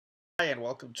Hi, and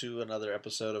welcome to another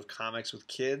episode of Comics with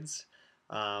Kids.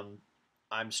 Um,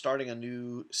 I'm starting a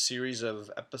new series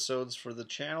of episodes for the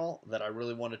channel that I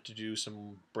really wanted to do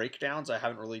some breakdowns. I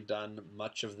haven't really done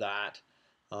much of that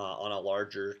on a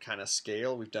larger kind of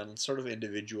scale. We've done sort of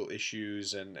individual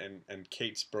issues, and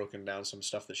Kate's broken down some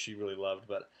stuff that she really loved,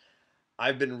 but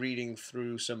I've been reading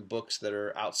through some books that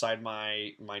are outside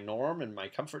my norm and my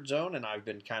comfort zone, and I've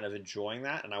been kind of enjoying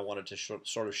that. And I wanted to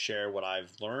sort of share what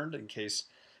I've learned in case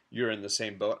you're in the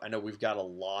same boat. I know we've got a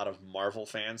lot of Marvel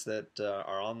fans that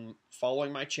are on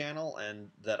following my channel and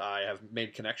that I have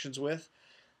made connections with.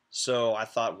 So I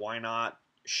thought, why not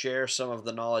share some of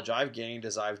the knowledge I've gained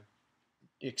as I've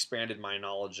expanded my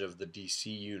knowledge of the DC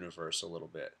universe a little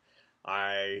bit.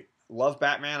 I love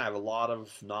Batman. I have a lot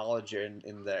of knowledge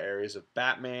in the areas of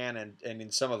Batman and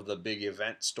in some of the big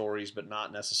event stories, but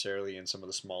not necessarily in some of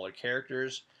the smaller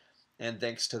characters. And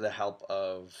thanks to the help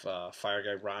of Fire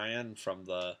Guy Ryan from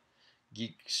the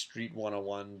Geek Street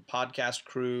 101 podcast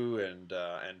crew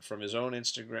and from his own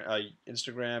Instagram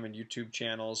and YouTube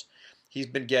channels, he's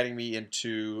been getting me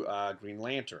into Green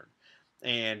Lantern,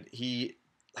 and he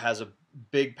has a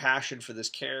big passion for this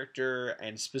character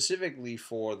and specifically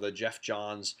for the Geoff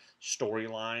Johns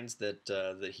storylines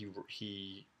that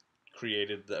he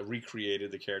created,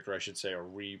 recreated the character, I should say, or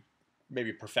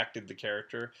maybe perfected the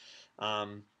character.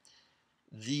 Um,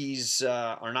 these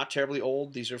are not terribly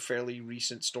old. These are fairly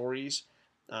recent stories,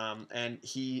 and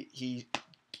he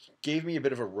gave me a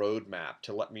bit of a roadmap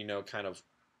to let me know kind of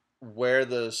where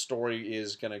the story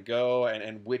is going to go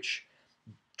and which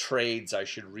trades I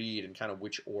should read and kind of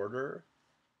which order.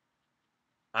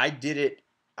 I did it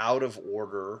out of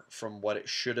order from what it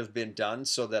should have been done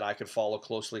so that I could follow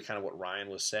closely kind of what Ryan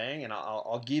was saying. And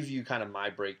I'll give you kind of my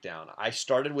breakdown. I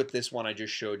started with this one I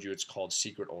just showed you. It's called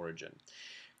Secret Origin.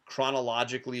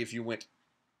 Chronologically, if you went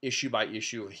issue by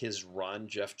issue of his run,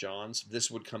 Geoff Johns,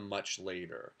 this would come much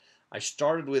later. I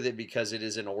started with it because it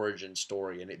is an origin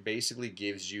story, and it basically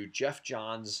gives you Geoff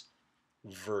Johns'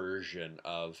 version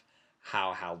of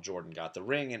how Hal Jordan got the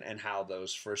ring and how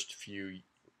those first few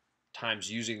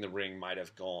times using the ring might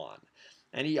have gone.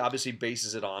 And he obviously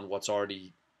bases it on what's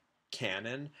already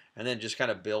canon and then just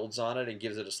kind of builds on it and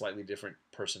gives it a slightly different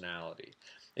personality.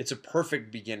 It's a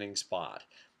perfect beginning spot.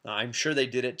 I'm sure they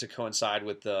did it to coincide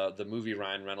with the movie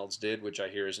Ryan Reynolds did, which I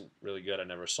hear isn't really good. I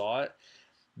never saw it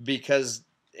because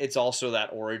it's also that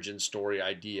origin story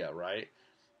idea, right?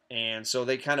 And so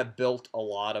they kind of built a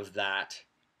lot of that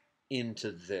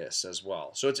into this as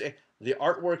well. So the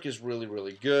artwork is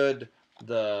really good.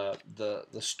 The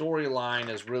storyline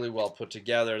is really well put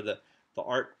together. The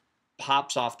art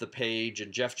pops off the page,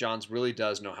 and Geoff Johns really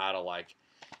does know how to like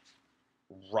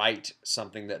write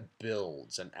something that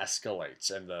builds and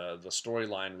escalates, and the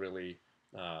storyline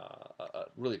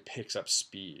really picks up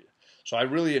speed. So I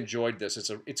really enjoyed this.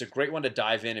 It's a great one to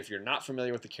dive in if you're not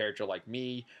familiar with the character like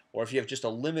me, or if you have just a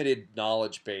limited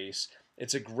knowledge base.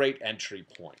 It's a great entry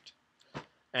point.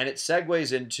 And it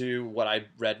segues into what I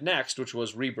read next, which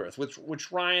was Rebirth,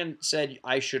 which Ryan said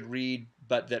I should read,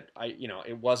 but that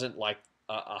it wasn't like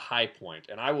a high point.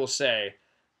 And I will say,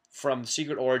 from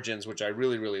Secret Origins, which I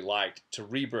really liked, to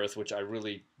Rebirth, which I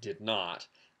really did not.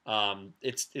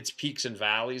 It's peaks and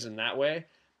valleys in that way,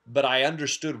 but I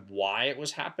understood why it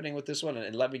was happening with this one,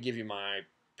 and let me give you my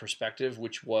perspective,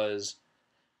 which was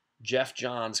Geoff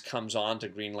Johns comes on to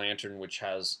Green Lantern, which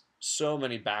has so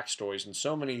many backstories and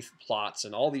so many plots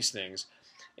and all these things.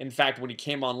 In fact, when he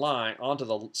came onto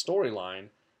the storyline,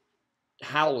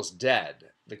 Hal was dead.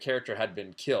 The character had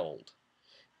been killed.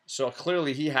 So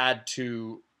clearly he had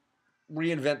to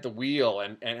reinvent the wheel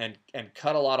and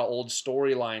cut a lot of old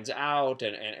storylines out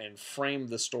and frame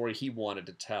the story he wanted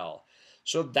to tell.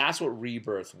 So that's what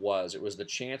Rebirth was. It was the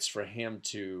chance for him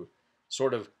to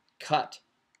sort of cut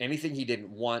anything he didn't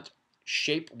want,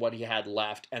 shape what he had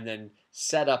left, and then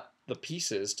set up the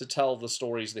pieces to tell the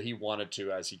stories that he wanted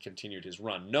to as he continued his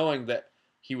run, knowing that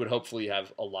he would hopefully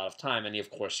have a lot of time, and of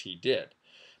course he did.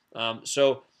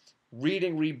 So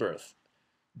reading Rebirth,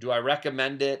 do I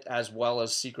recommend it as well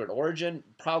as Secret Origin?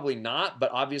 Probably not,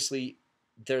 but obviously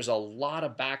there's a lot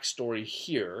of backstory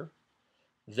here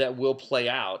that will play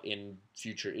out in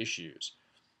future issues.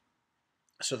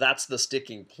 So that's the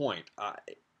sticking point.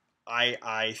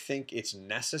 I think it's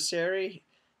necessary.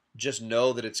 Just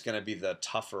know that it's going to be the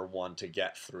tougher one to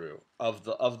get through. Of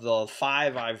the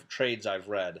five trades I've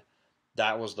read,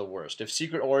 that was the worst. If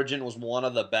Secret Origin was one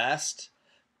of the best,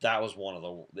 that was one of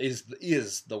the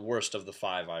is the worst of the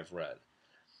five I've read.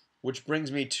 Which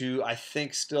brings me to, I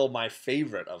think, still my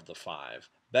favorite of the five.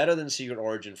 Better than Secret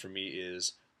Origin for me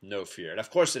is No fear. And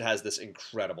of course, it has this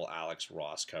incredible Alex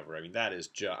Ross cover. I mean, that is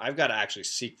just. I've got to actually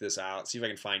seek this out, see if I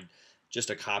can find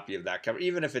just a copy of that cover,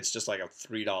 even if it's just like a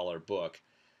 $3 book.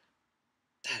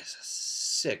 That is a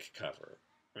sick cover.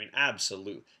 I mean,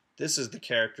 absolute. This is the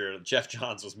character Geoff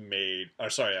Johns was made, or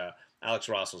sorry, Alex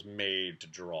Ross was made to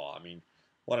draw. I mean,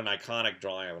 what an iconic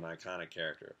drawing of an iconic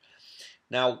character.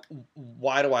 Now,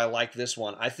 why do I like this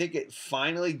one? I think it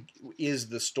finally is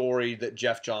the story that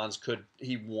Geoff Johns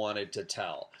he wanted to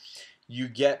tell. You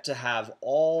get to have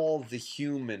all the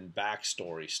human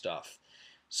backstory stuff.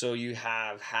 So you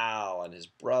have Hal and his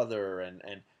brother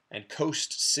and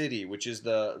Coast City, which is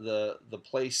the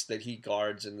place that he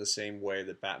guards in the same way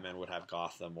that Batman would have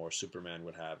Gotham or Superman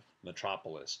would have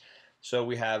Metropolis. So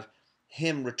we have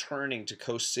him returning to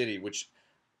Coast City, which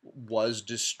was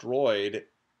destroyed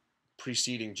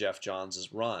preceding Geoff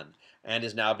Johns' run and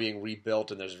is now being rebuilt,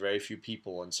 and there's very few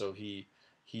people, and so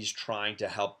he's trying to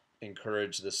help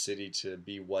encourage the city to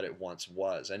be what it once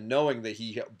was, and knowing that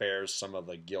he bears some of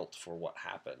the guilt for what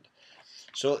happened.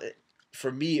 So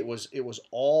for me, it was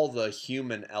all the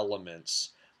human elements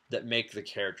that make the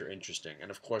character interesting, and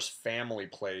of course, family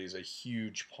plays a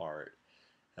huge part.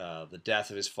 The death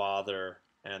of his father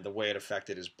and the way it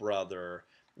affected his brother.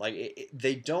 Like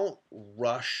they don't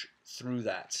rush through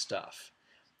that stuff.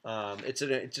 It's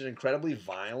an incredibly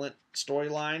violent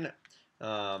storyline.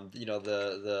 You know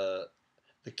the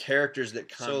characters that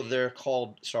come. So they're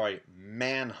called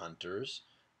manhunters,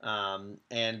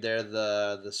 and they're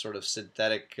the sort of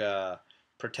synthetic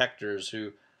protectors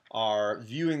who are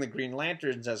viewing the Green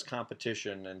Lanterns as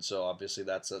competition, and so obviously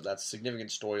that's a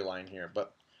significant storyline here.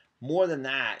 But more than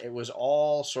that, it was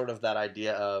all sort of that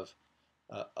idea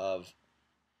of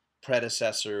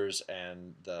predecessors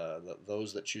and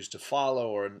those that choose to follow,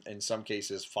 or in some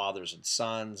cases fathers and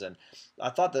sons. And I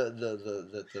thought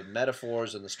the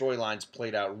metaphors and the storylines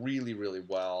played out really, really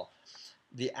well.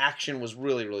 The action was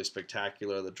really, really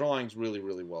spectacular. The drawings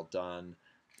really well done.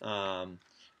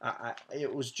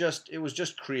 It was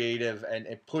just creative, and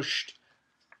it pushed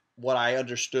what I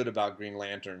understood about Green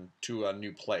Lantern to a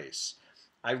new place.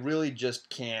 I really just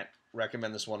can't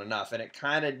recommend this one enough, and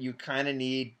you kind of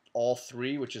need all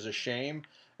three, which is a shame,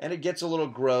 and it gets a little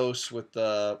gross with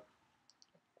the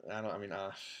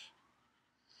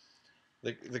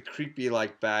creepy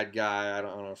like bad guy. I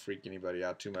don't want to freak anybody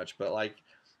out too much, but like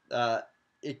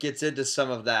it gets into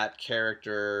some of that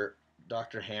character.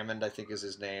 Dr. Hammond, I think, is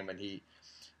his name, and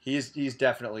he's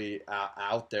definitely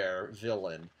out there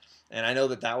villain. And I know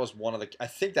that was I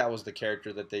think that was the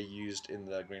character that they used in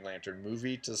the Green Lantern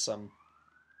movie to some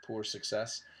poor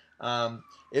success.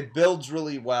 It builds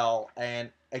really well,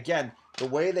 and again, the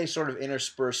way they sort of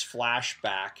intersperse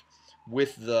flashback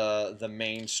with the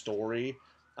main story,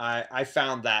 I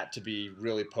found that to be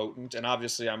really potent. And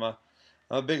obviously, I'm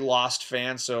a big Lost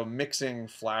fan, so mixing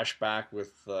flashback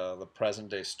with the present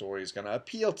day story is going to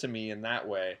appeal to me in that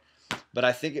way. But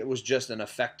I think it was just an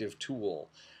effective tool.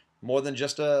 More than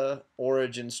just a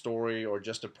origin story or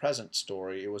just a present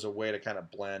story, it was a way to kind of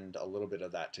blend a little bit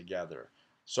of that together.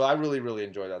 So I really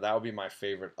enjoyed that. That would be my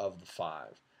favorite of the 5.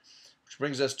 Which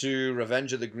brings us to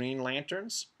Revenge of the Green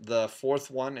Lanterns, the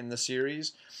 4th one in the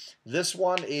series. This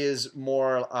one is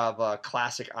more of a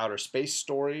classic outer space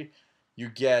story. You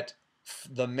get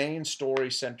the main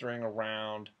story centering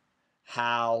around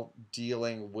Hal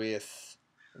dealing with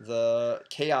the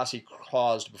chaos he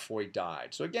caused before he died.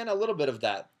 So again, a little bit of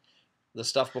that, the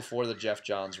stuff before the Geoff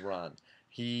Johns run.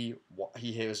 He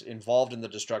was involved in the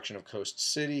destruction of Coast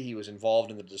City. He was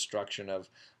involved in the destruction of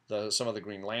some of the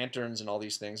Green Lanterns and all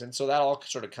these things. And so that all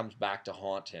sort of comes back to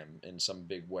haunt him in some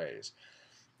big ways.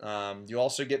 You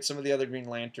also get some of the other Green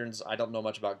Lanterns. I don't know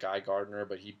much about Guy Gardner,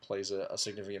 but he plays a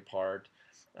significant part.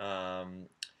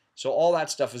 So all that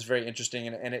stuff is very interesting,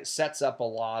 and it sets up a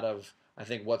lot of, I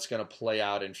think, what's going to play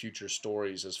out in future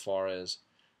stories as far as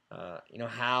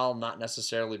Hal not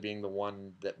necessarily being the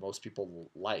one that most people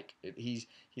like. He's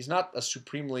not a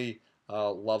supremely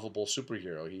lovable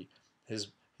superhero.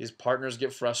 His partners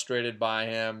get frustrated by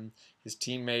him. His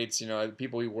teammates, the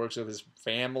people he works with, his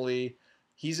family.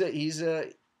 He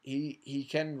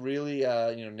can really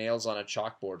nails on a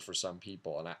chalkboard for some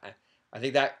people, and I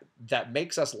think that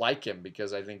makes us like him,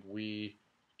 because I think we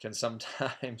can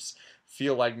sometimes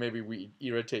feel like maybe we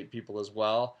irritate people as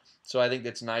well. So I think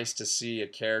it's nice to see a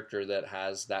character that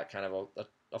has that kind of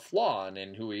a flaw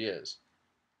in who he is.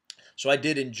 So I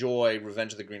did enjoy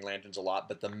Revenge of the Green Lanterns a lot,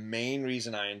 but the main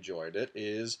reason I enjoyed it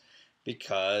is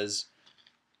because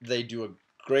they do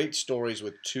great stories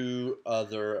with 2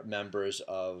 other members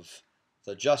of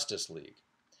the Justice League.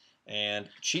 And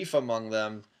chief among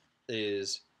them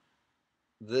is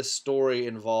this story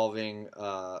involving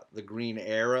the Green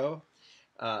Arrow.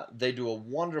 They do a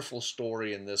wonderful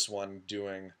story in this one,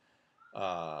 doing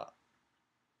uh,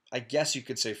 I guess you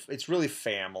could say it's really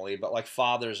family, but like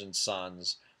fathers and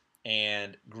sons.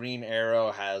 And Green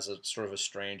Arrow has a sort of a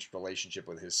strange relationship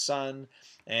with his son,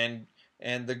 and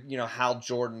the Hal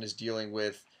Jordan is dealing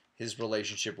with his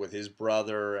relationship with his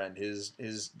brother and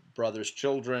his brother's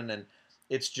children, and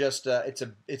it's just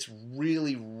it's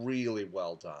really really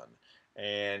well done,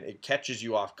 and it catches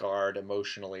you off guard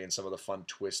emotionally and some of the fun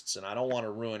twists. And I don't want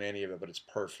to ruin any of it, but it's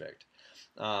perfect.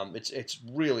 It's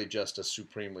really just a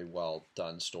supremely well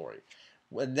done story.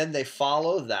 And then they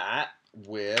follow that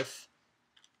with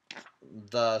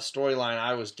the storyline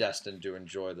I was destined to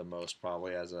enjoy the most,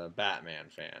 probably as a Batman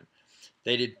fan.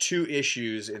 They did 2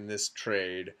 issues in this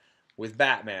trade with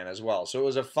Batman as well, so it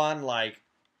was a fun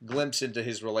glimpse into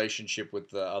his relationship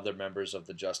with the other members of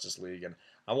the Justice League. And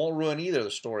I won't ruin either of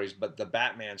the stories, but the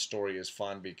Batman story is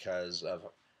fun because of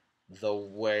the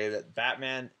way that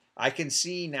Batman. I can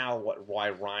see now why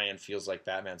Ryan feels like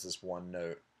Batman's this one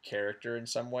note character in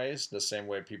some ways, the same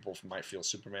way people might feel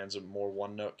Superman's a more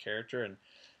one note character. And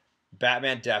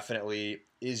Batman definitely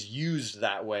is used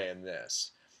that way in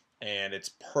this, and it's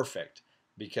perfect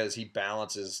because he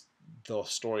balances the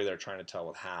story they're trying to tell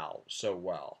with Hal so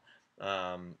well.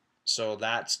 So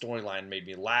that storyline made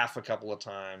me laugh a couple of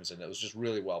times, and it was just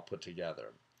really well put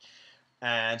together.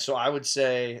 And so I would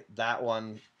say that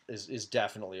one is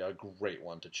definitely a great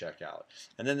one to check out.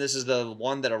 And then this is the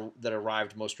one that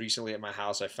arrived most recently at my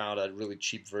house. I found a really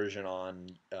cheap version on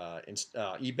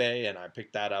eBay, and I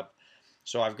picked that up.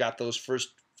 So I've got those first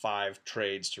 5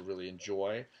 trades to really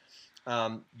enjoy.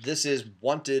 This is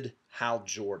Wanted Hal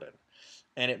Jordan.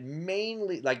 And it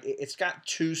mainly, it's got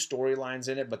 2 storylines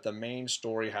in it, but the main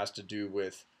story has to do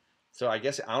with, so I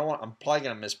guess, I'm probably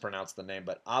going to mispronounce the name,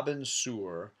 but Abin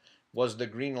Sur was the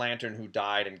Green Lantern who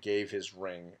died and gave his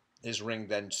ring. His ring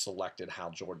then selected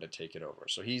Hal Jordan to take it over.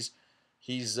 So he's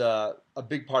a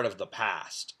big part of the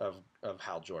past of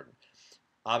Hal Jordan.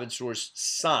 Abin Sur's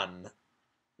son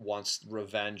wants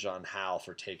revenge on Hal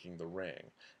for taking the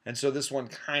ring. And so this one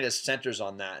kind of centers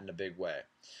on that in a big way.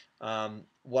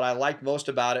 What I liked most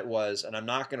about it was, and I'm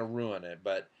not going to ruin it,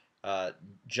 but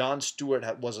John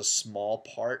Stewart was a small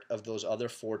part of those other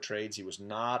 4 trades.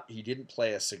 He didn't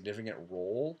play a significant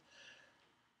role.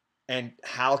 And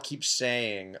Hal keeps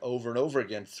saying over and over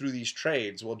again through these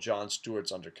trades, well, John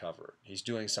Stewart's undercover. He's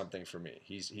doing something for me.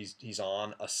 He's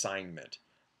on assignment.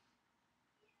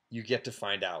 You get to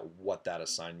find out what that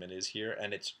assignment is here,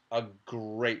 and it's a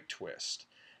great twist.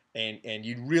 And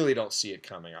you really don't see it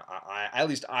coming. I at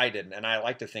least I didn't, and I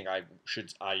like to think I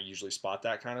usually spot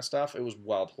that kind of stuff. It was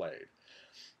well played.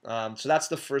 So that's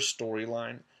the first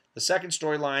storyline. The second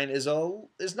storyline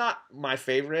is not my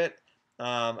favorite.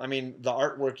 I mean, the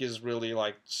artwork is really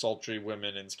like sultry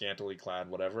women in scantily clad,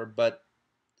 whatever. But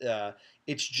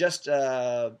it's just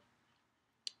I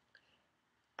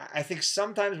think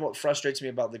sometimes what frustrates me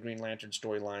about the Green Lantern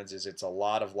storylines is it's a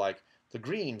lot of like the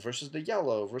green versus the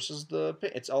yellow versus the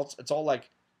it's all like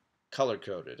color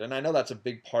coded, and I know that's a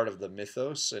big part of the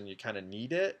mythos, and you kind of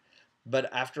need it. But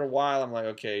after a while, I'm like,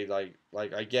 okay,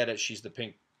 like I get it. She's the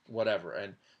pink, whatever.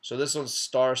 And so this one's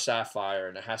Star Sapphire,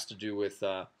 and it has to do with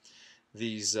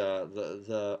these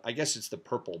the I guess it's the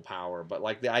purple power, but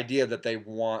like the idea that they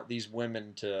want these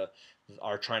women to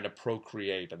are trying to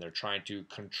procreate, and they're trying to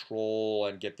control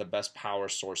and get the best power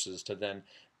sources to then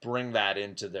bring that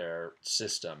into their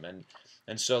system.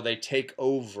 And so they take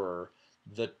over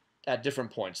the at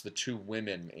different points the 2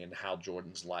 women in Hal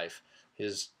Jordan's life,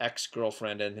 his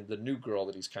ex-girlfriend and the new girl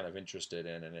that he's kind of interested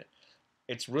in. And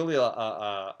it's really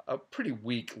a pretty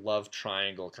weak love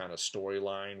triangle kind of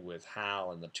storyline with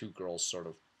Hal and the 2 girls sort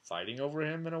of fighting over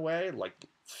him in a way, like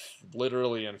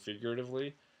literally and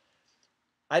figuratively.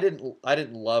 I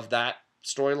didn't love that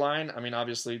storyline. I mean,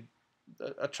 obviously,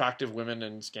 attractive women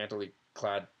in scantily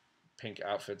clad pink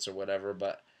outfits or whatever,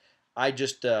 but I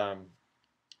just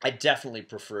I definitely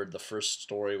preferred the first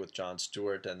story with John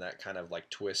Stewart and that kind of like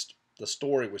twist. The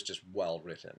story was just well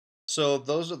written. So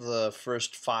those are the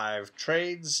first 5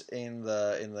 trades in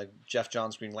the Geoff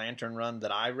Johns Green Lantern run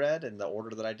that I read in the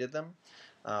order that I did them.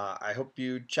 I hope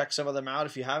you check some of them out.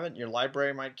 If you haven't, your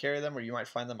library might carry them, or you might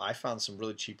find them. I found some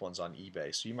really cheap ones on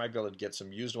eBay, so you might be able to get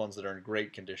some used ones that are in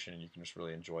great condition, and you can just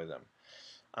really enjoy them.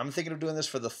 I'm thinking of doing this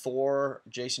for the Thor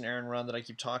Jason Aaron run that I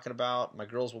keep talking about. My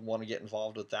girls will want to get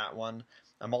involved with that one.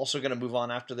 I'm also going to move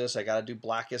on after this. I got to do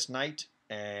Blackest Night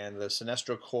and the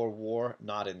Sinestro Corps War,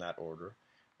 not in that order.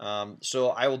 So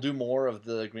I will do more of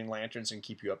the Green Lanterns and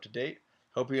keep you up to date.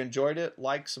 Hope you enjoyed it.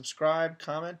 Like, subscribe,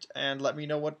 comment, and let me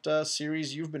know what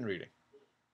series you've been reading.